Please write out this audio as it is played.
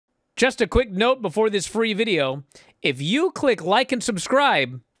Just a quick note before this free video. If you click like and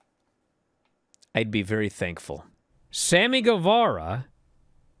subscribe, I'd be very thankful. Sammy Guevara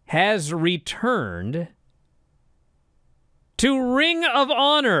has returned to Ring of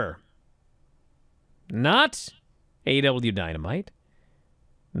Honor. Not AEW Dynamite,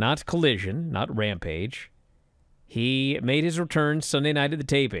 not Collision, not Rampage. He made his return Sunday night at the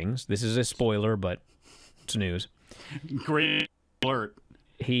tapings. This is a spoiler, but it's news. Great alert.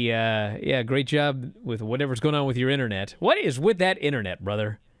 Yeah, great job with whatever's going on with your internet. What is with that internet,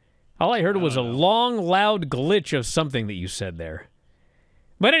 brother? All I heard was a long, loud glitch of something that you said there.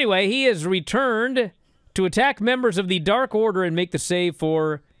 But anyway, he has returned to attack members of the Dark Order and make the save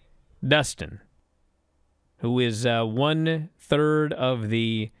for Dustin, who is 1/3 of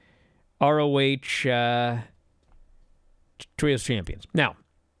the ROH Trios Champions. Now,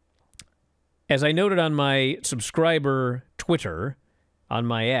 as I noted on my subscriber Twitter, on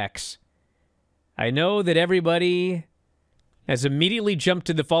my X, I know that everybody has immediately jumped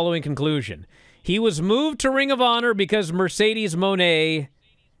to the following conclusion. He was moved to Ring of Honor because Mercedes Moné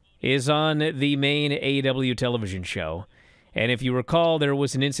is on the main AEW television show. And if you recall, there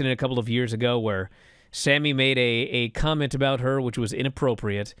was an incident a couple of years ago where Sammy made a comment about her which was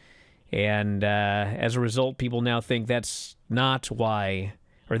inappropriate. And as a result, people now think that's not why,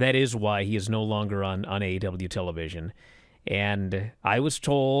 or that is why he is no longer on AEW television. And I was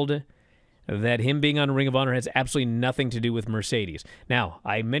told that him being on Ring of Honor has absolutely nothing to do with Mercedes. Now,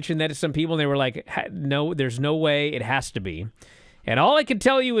 I mentioned that to some people, and they were like, no, there's no way, it has to be. And all I can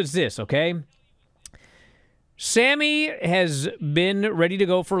tell you is this, okay? Sammy has been ready to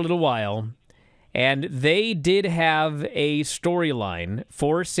go for a little while, and they did have a storyline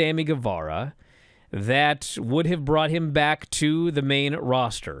for Sammy Guevara that would have brought him back to the main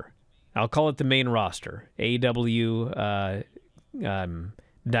roster. I'll call it the main roster. AEW,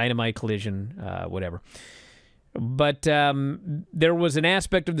 Dynamite, Collision, whatever. But there was an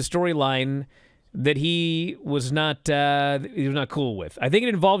aspect of the storyline that he was not cool with. I think it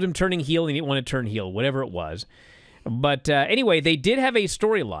involved him turning heel, and he didn't want to turn heel, whatever it was. But anyway, they did have a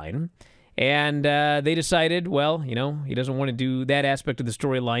storyline, and they decided, well, you know, he doesn't want to do that aspect of the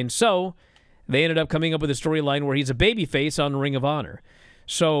storyline, so they ended up coming up with a storyline where he's a babyface on Ring of Honor.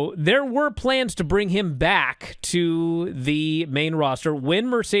 So there were plans to bring him back to the main roster when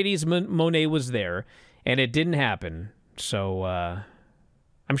Mercedes Moné was there, and it didn't happen. So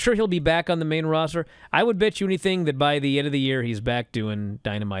I'm sure he'll be back on the main roster. I would bet you anything that by the end of the year he's back doing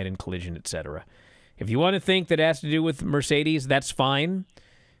Dynamite and Collision, etc. If you want to think that has to do with Mercedes, that's fine.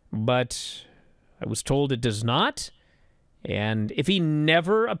 But I was told it does not. And if he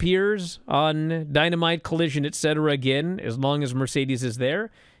never appears on Dynamite, Collision, etc. again, as long as Mercedes is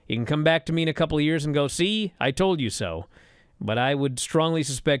there, he can come back to me in a couple of years and go, see, I told you so. But I would strongly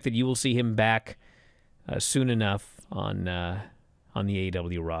suspect that you will see him back soon enough on the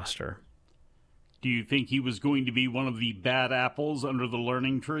AEW roster. Do you think he was going to be one of the bad apples under the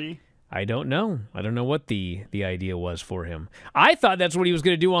learning tree? I don't know. I don't know what the idea was for him. I thought that's what he was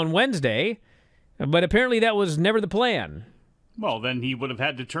going to do on Wednesday, but apparently that was never the plan. Well, then he would have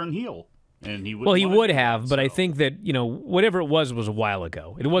had to turn heel. And he would have, but I think that, you know, whatever it was a while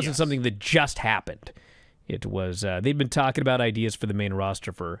ago. It wasn't something that just happened. It was, they'd been talking about ideas for the main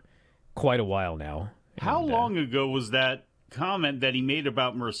roster for quite a while now. How long ago was that comment that he made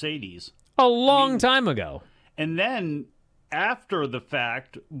about Mercedes? A long time ago. And then after the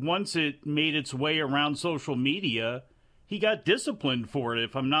fact, once it made its way around social media, he got disciplined for it,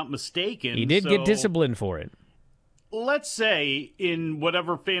 if I'm not mistaken. He did get disciplined for it. Let's say in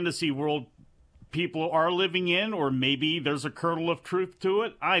whatever fantasy world people are living in, or maybe there's a kernel of truth to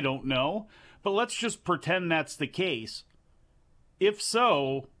it, I don't know. But let's just pretend that's the case. If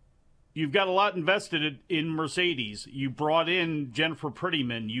so, you've got a lot invested in Mercedes. You brought in Jennifer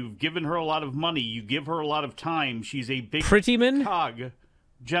Prettyman. You've given her a lot of money. You give her a lot of time. She's a big cog.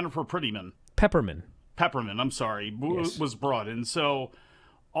 Jennifer Prettyman. Pepperman, I'm sorry, yes. Was brought in. So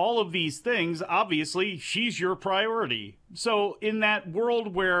all of these things, obviously, she's your priority. So in that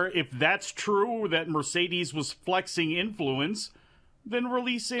world where if that's true, that Mercedes was flexing influence, then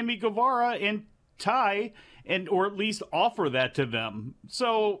release Sammy Guevara and Ty, or at least offer that to them.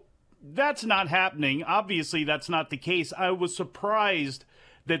 So that's not happening. Obviously, that's not the case. I was surprised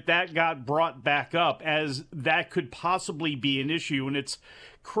that got brought back up, as that could possibly be an issue. And it's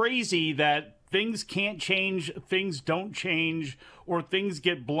crazy that things can't change, things don't change, or things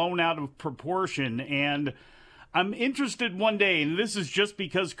get blown out of proportion. And I'm interested one day, and this is just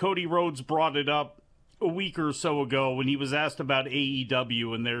because Cody Rhodes brought it up a week or so ago when he was asked about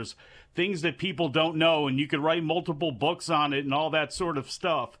AEW, and there's things that people don't know, and you could write multiple books on it and all that sort of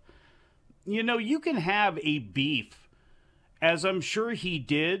stuff. you know, you can have a beef, as I'm sure he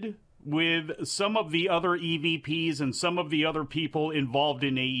did, with some of the other EVPs and some of the other people involved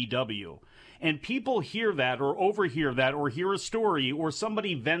in AEW. And people hear that or overhear that or hear a story or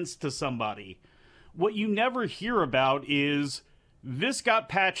somebody vents to somebody. What you never hear about is this got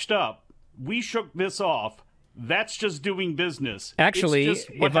patched up. We shook this off. That's just doing business. Actually,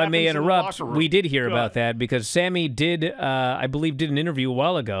 if I may interrupt, we did hear about that because Sammy did, I believe, did an interview a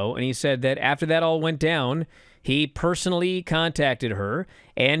while ago, and he said that after that all went down, he personally contacted her,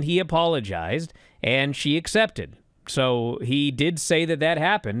 and he apologized, and she accepted. So he did say that that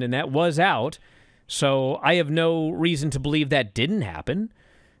happened, and that was out. So I have no reason to believe that didn't happen.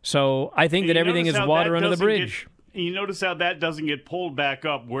 So I think that everything is water under the bridge. You notice how that doesn't get pulled back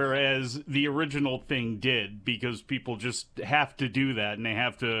up, whereas the original thing did, because people just have to do that, and they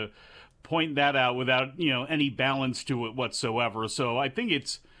have to point that out without, you know, any balance to it whatsoever. So I think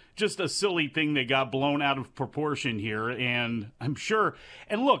it's just a silly thing that got blown out of proportion here, and I'm sure.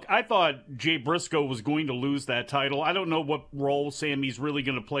 And look, I thought Jay Briscoe was going to lose that title. I don't know what role Sammy's really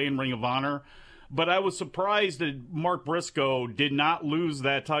going to play in Ring of Honor, but I was surprised that Mark Briscoe did not lose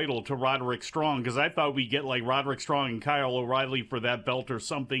that title to Roderick Strong, because I thought we'd get like Roderick Strong and Kyle O'Reilly for that belt or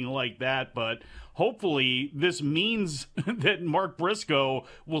something like that. But hopefully this means that Mark Briscoe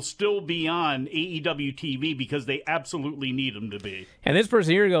will still be on AEW TV, because they absolutely need him to be. And this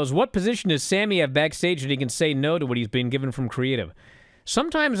person here goes, what position does Sammy have backstage that he can say no to what he's been given from creative?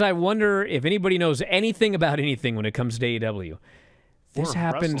 Sometimes I wonder if anybody knows anything about anything when it comes to AEW. This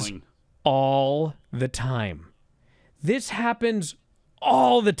happens wrestling all the time. This happens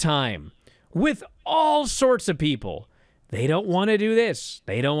all the time with all sorts of people. They don't want to do this.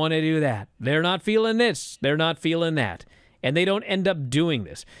 They don't want to do that. They're not feeling this. They're not feeling that. And they don't end up doing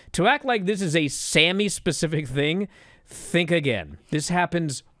this. To act like this is a Sammy-specific thing, think again. This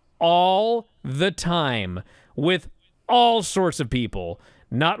happens all the time with all sorts of people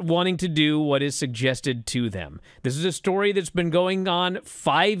not wanting to do what is suggested to them. This is a story that's been going on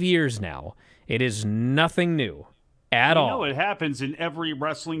 5 years now. It is nothing new at all. You know, it happens in every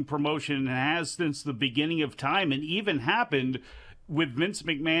wrestling promotion and has since the beginning of time, and even happened with Vince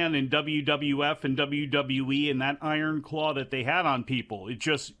McMahon and WWF and WWE and that iron claw that they had on people. It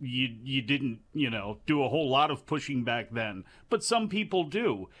just, you didn't, you know, do a whole lot of pushing back then. But some people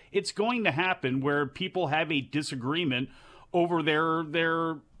do. It's going to happen where people have a disagreement over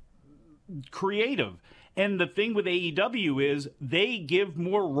their creative. And the thing with AEW is they give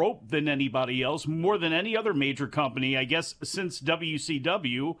more rope than anybody else, more than any other major company, I guess, since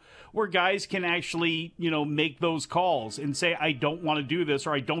WCW, where guys can actually, you know, make those calls and say, I don't want to do this,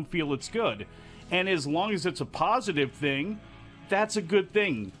 or I don't feel it's good. And as long as it's a positive thing, that's a good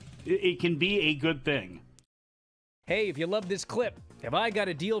thing. It can be a good thing. Hey, if you love this clip, have I got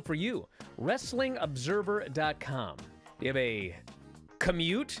a deal for you? WrestlingObserver.com. Do you have a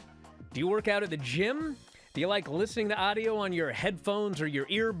commute? Do you work out at the gym? Do you like listening to audio on your headphones or your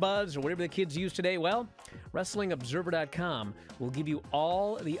earbuds or whatever the kids use today? Well, WrestlingObserver.com will give you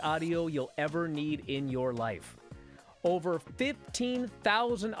all the audio you'll ever need in your life. Over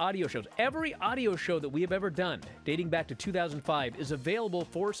 15,000 audio shows. Every audio show that we have ever done, dating back to 2005, is available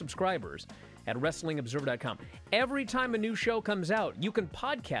for subscribers at WrestlingObserver.com. Every time a new show comes out, you can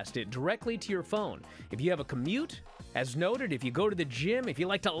podcast it directly to your phone. If you have a commute, as noted, if you go to the gym, if you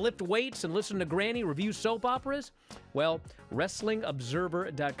like to lift weights and listen to Granny review soap operas, well,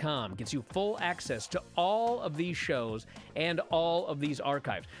 WrestlingObserver.com gets you full access to all of these shows and all of these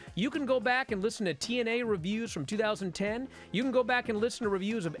archives. You can go back and listen to TNA reviews from 2010. You can go back and listen to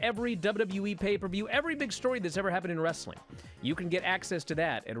reviews of every WWE pay-per-view, every big story that's ever happened in wrestling. You can get access to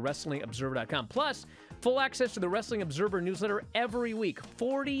that at WrestlingObserver.com. Plus, full access to the Wrestling Observer newsletter every week.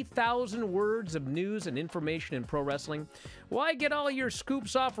 40,000 words of news and information in pro wrestling. Why get all your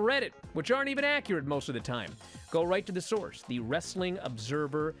scoops off Reddit, which aren't even accurate most of the time? Go right to the source, the Wrestling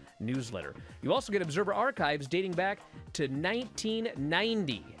Observer newsletter. You also get Observer archives dating back to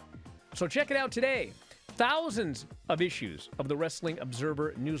 1990. So check it out today. Thousands of issues of the Wrestling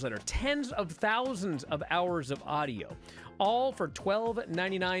Observer newsletter. Tens of thousands of hours of audio. All for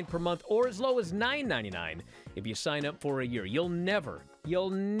 $12.99 per month, or as low as $9.99 if you sign up for a year. You'll never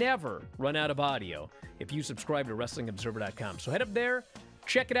run out of audio if you subscribe to WrestlingObserver.com. So head up there,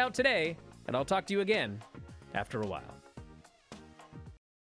 check it out today, and I'll talk to you again after a while.